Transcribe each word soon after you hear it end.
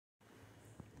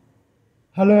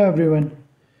Hello everyone.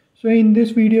 So in this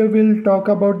video we'll talk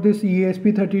about this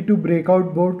ESP32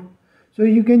 breakout board. So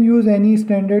you can use any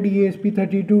standard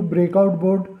ESP32 breakout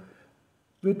board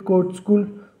with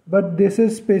CodeSkool, but this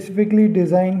is specifically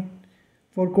designed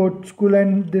for CodeSkool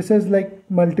and this has like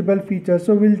multiple features.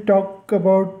 So we'll talk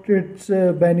about its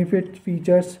benefit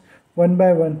features one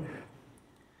by one.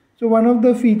 So one of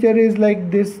the feature is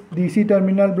like this DC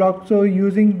terminal block. So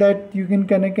using that you can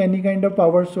connect any kind of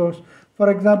power source. For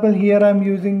example, here I'm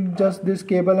using just this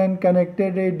cable and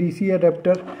connected a DC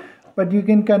adapter, but you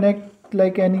can connect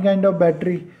like any kind of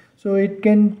battery. So it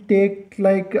can take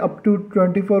like up to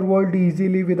 24 volt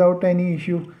easily without any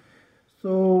issue.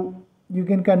 So you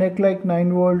can connect like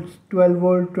 9 volts, 12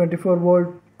 volt, 24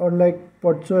 volt or like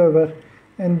whatsoever.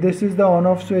 And this is the on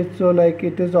off switch, so like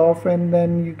it is off and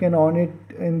then you can on it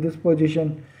in this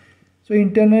position. So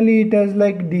internally it has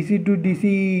like DC to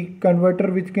DC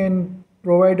converter which can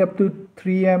provide up to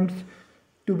 3 amps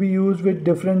to be used with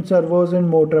different servos and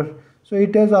motor. So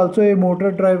it has also a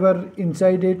motor driver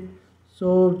inside it,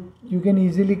 so you can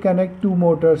easily connect two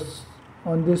motors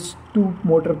on this two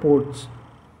motor ports.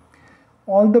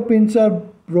 All the pins are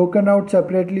broken out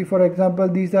separately. For example,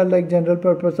 these are like general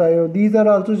purpose IO. These are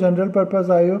also general purpose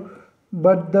IO,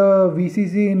 but the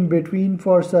VCC in between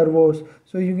for servos.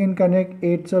 So you can connect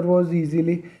 8 servos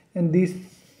easily, and these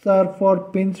are for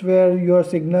pins where your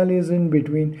signal is in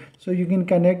between. So you can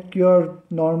connect your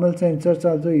normal sensors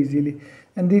also easily.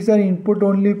 And these are input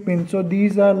only pins. So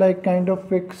these are like kind of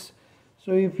fixed.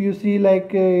 So if you see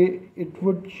like it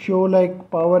would show like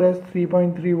power as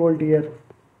 3.3 volt here.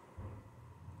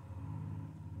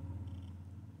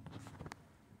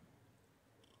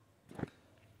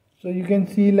 So you can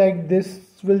see like this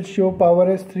will show power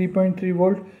as 3.3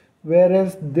 volt,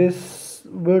 whereas this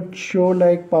would show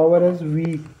like power as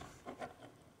V.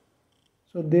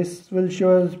 So this will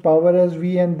show as power as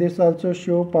V and this also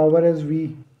show power as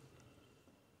V.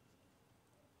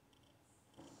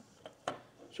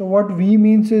 So what V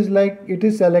means is like it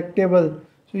is selectable.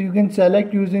 So you can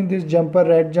select using this jumper,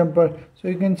 red jumper. So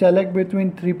you can select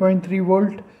between 3.3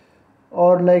 volt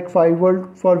or like 5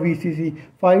 volt for VCC.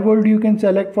 5 volt you can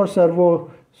select for servo.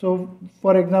 So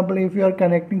for example, if you are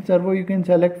connecting servo, you can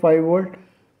select 5 volt,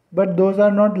 but those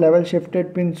are not level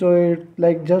shifted pins. So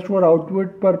like just for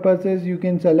output purposes you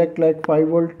can select like 5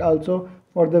 volt also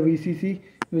for the VCC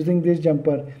using this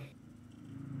jumper.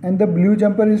 And the blue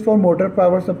jumper is for motor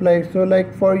power supply. So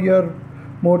like for your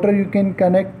motor you can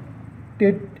connect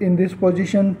it in this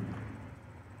position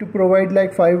to provide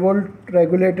like 5 volt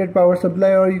regulated power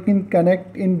supply, or you can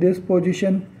connect in this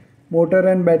position motor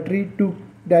and battery to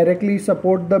directly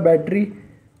support the battery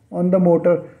on the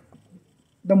motor.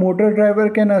 The motor driver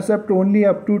can accept only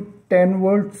up to 10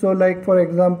 volts. So like for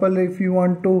example, if you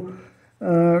want to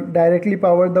directly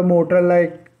power the motor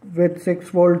like with 6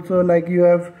 volts, so like you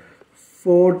have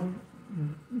 4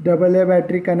 AA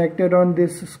battery connected on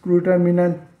this screw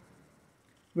terminal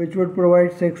which would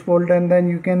provide 6 volt, and then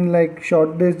you can like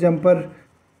short this jumper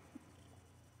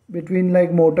between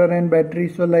like motor and battery,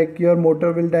 so like your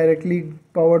motor will directly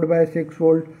powered by 6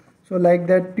 volt. So like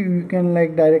that you can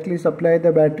like directly supply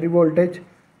the battery voltage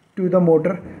to the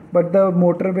motor, but the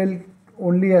motor will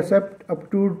only accept up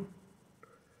to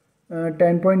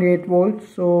 10.8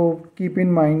 volts, so keep in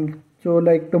mind. So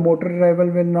like the motor driver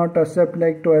will not accept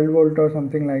like 12 volt or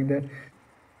something like that.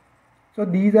 So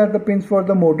these are the pins for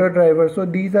the motor driver. So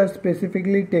these are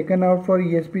specifically taken out for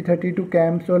ESP32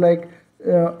 cam. So like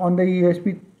on the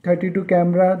ESP32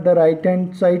 camera, the right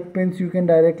hand side pins you can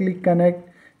directly connect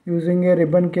using a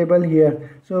ribbon cable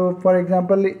here. So for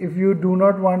example, if you do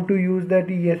not want to use that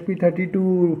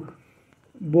ESP32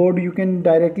 board, you can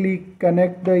directly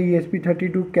connect the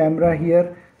ESP32 camera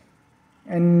here,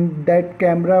 and that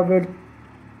camera will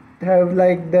have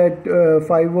like that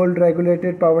 5 volt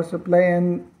regulated power supply,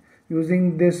 and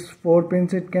using this 4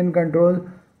 pins it can control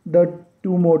the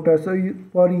 2 motors. So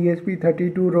for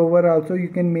ESP32 rover also you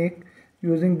can make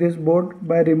using this board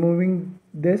by removing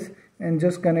this and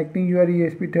just connecting your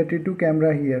ESP32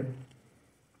 camera here.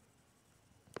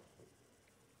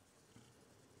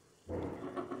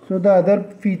 So the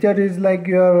other feature is like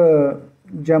your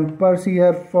jumpers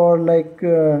here for like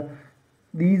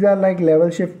these are like level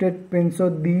shifted pins. So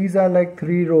these are like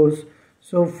 3 rows.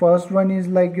 So first one is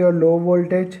like your low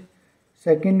voltage,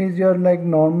 second is your like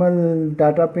normal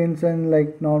data pins and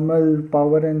like normal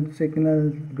power and signal,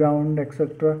 ground,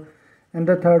 etc. And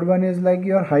the third one is like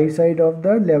your high side of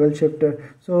the level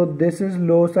shifter. So this is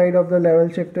low side of the level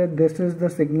shifter, this is the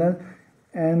signal,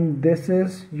 and this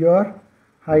is your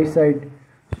high side.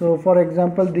 So for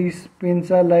example, these pins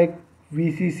are like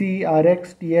VCC,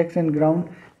 RX, TX and ground,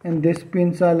 and these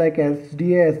pins are like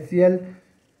SDA, SCL,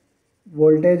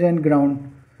 voltage and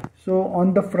ground. So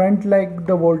on the front, like,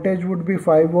 the voltage would be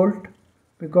 5 volt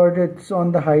because it's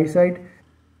on the high side.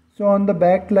 So on the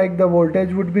back, like, the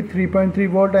voltage would be 3.3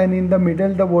 volt, and in the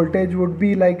middle the voltage would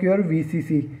be like your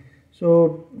VCC,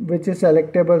 so which is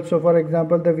selectable. So for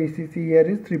example, the VCC here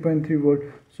is 3.3 volt,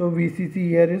 so VCC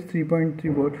here is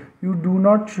 3.3 volt. You do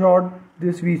not short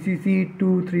this VCC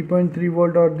to 3.3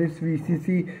 volt or this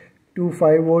VCC to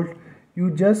 5 volt.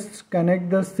 You just connect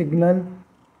the signal,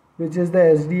 which is the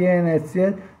SDA and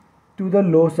SCL, to the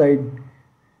low side,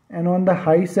 and on the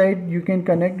high side you can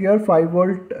connect your 5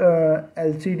 volt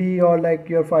LCD or like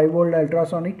your 5 volt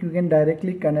ultrasonic. You can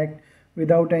directly connect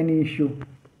without any issue.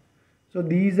 So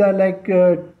these are like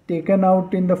taken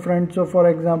out in the front. So for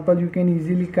example, you can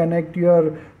easily connect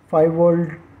your 5 volt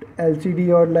LCD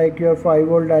or like your 5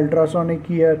 volt ultrasonic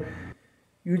here.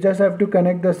 You just have to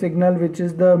connect the signal, which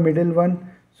is the middle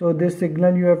one. So this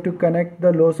signal you have to connect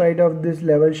the low side of this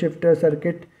level shifter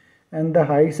circuit, and the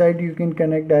high side you can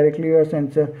connect directly your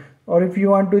sensor. Or if you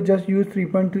want to just use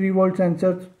 3.3 volt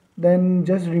sensors, then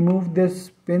just remove this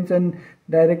pins and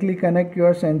directly connect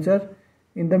your sensor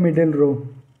in the middle row.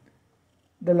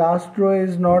 The last row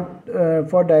is not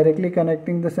for directly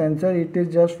connecting the sensor, it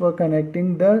is just for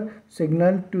connecting the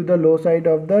signal to the low side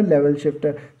of the level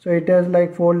shifter. So it has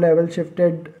like 4 level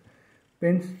shifted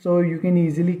pins, so you can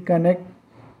easily connect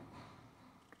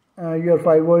your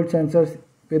 5 volt sensors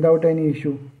without any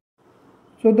issue.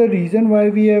 So the reason why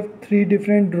we have 3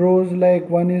 different rows, like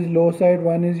one is low side,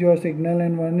 one is your signal,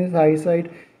 and one is high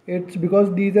side, it's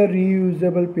because these are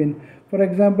reusable pin. For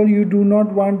example, you do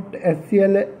not want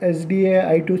SCL, SDA,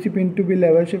 I2C pin to be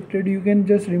level shifted. You can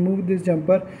just remove this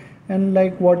jumper, and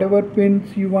like whatever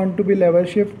pins you want to be level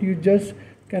shift, you just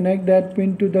connect that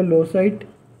pin to the low side,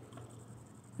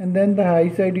 and then the high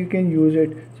side you can use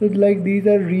it. So like these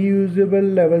are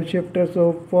reusable level shifters,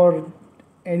 so for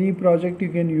any project you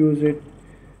can use it.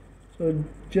 So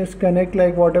just connect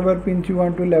like whatever pins you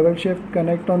want to level shift,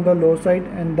 connect on the low side,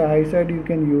 and the high side you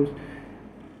can use.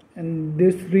 And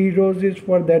this 3 rows is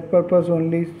for that purpose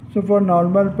only. So for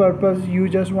normal purpose, you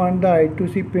just want the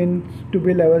I2C pins to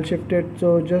be level shifted,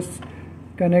 so just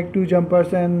connect 2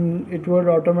 jumpers and it will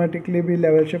automatically be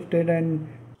level shifted, and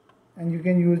you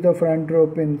can use the front row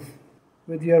pins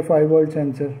with your 5 volt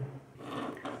sensor.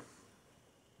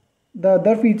 The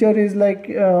other feature is like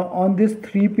on these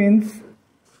 3 pins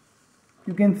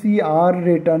you can see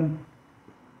Rreturn.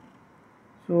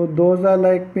 So those are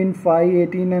like pin 5,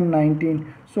 18 and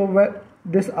 19. So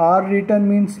this Rreturn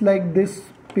means like this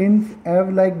pins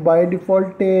have like by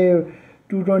default a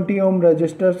 220 ohm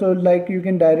resistor, so like you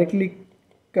can directly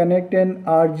connect an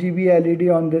RGB LED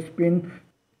on this pin.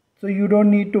 So you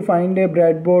don't need to find a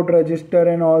breadboard resistor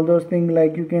and all those things.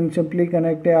 Like you can simply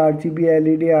connect a RGB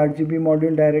LED, RGB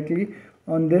module directly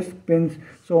on this pins.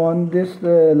 So on this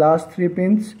last 3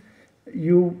 pins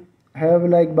you have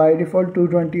like by default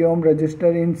 220 ohm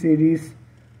resistor in series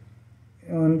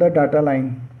on the data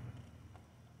line,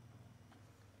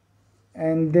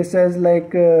 and this has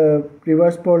like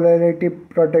reverse polarity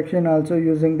protection also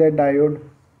using that diode.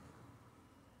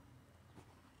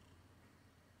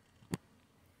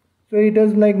 So it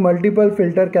has like multiple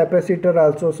filter capacitor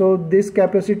also. So this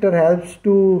capacitor helps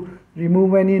to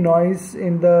remove any noise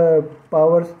in the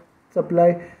power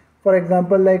supply. For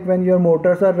example, like when your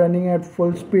motors are running at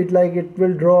full speed, like it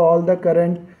will draw all the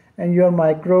current and your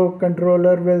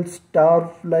microcontroller will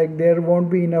starve, like there won't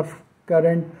be enough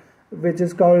current, which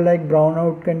is called like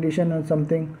brownout condition or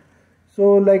something.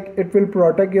 So like it will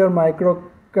protect your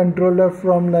microcontroller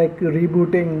from like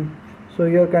rebooting, so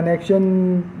your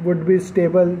connection would be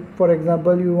stable. For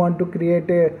example, you want to create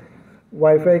a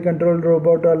Wi-Fi controlled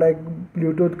robot or like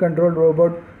Bluetooth controlled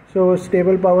robot, so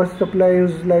stable power supply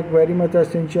is like very much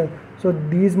essential. So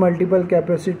these multiple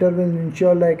capacitor will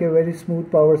ensure like a very smooth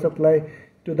power supply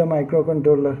to the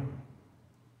microcontroller.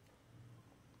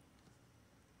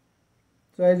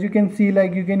 So as you can see,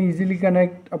 like you can easily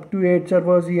connect up to 8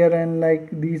 servos here, and like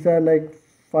these are like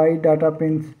 5 data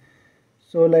pins.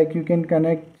 So like you can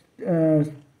connect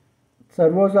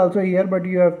servos also here, but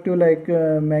you have to like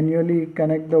manually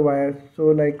connect the wires. So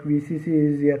like VCC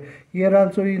is here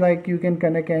also like you can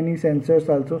connect any sensors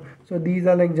also. So these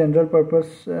are like general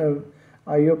purpose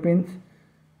IO pins.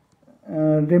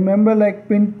 Remember, like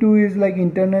pin 2 is like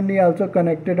internally also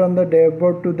connected on the dev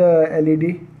board to the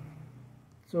LED,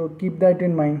 so keep that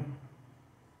in mind.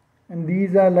 And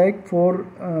these are like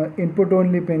 4 input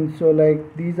only pins. So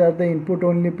like these are the input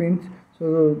only pins.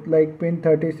 So like pin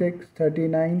 36,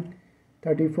 39,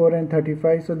 34 and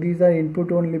 35. So these are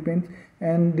input only pins,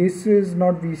 and this is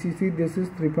not VCC, this is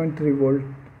 3.3 volt.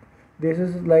 This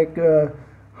is like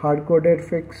hard coded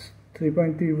fixed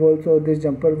 3.3 volts, so this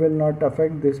jumper will not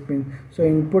affect this pin. So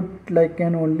input like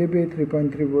can only be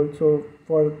 3.3 volts, so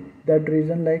for that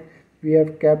reason like we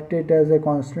have kept it as a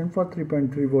constant for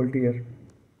 3.3 volt here.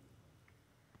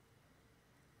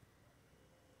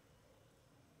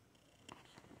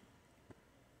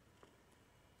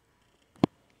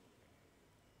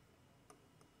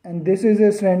 And this is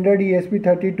a standard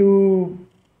ESP32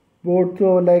 board,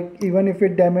 so like even if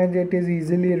it damaged, it is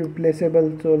easily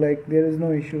replaceable, so like there is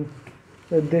no issue.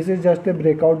 So this is just a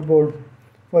breakout board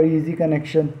for easy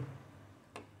connection.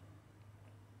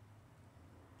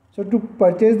 So to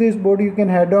purchase this board, you can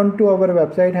head on to our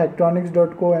website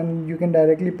hacktronics.co and you can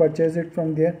directly purchase it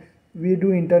from there. We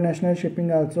do international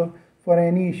shipping also. For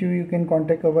any issue, you can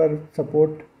contact our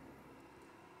support.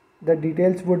 The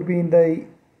details would be in the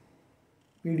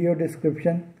video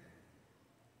description.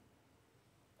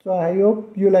 So I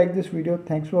hope you like this video.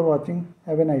 Thanks for watching.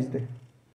 Have a nice day.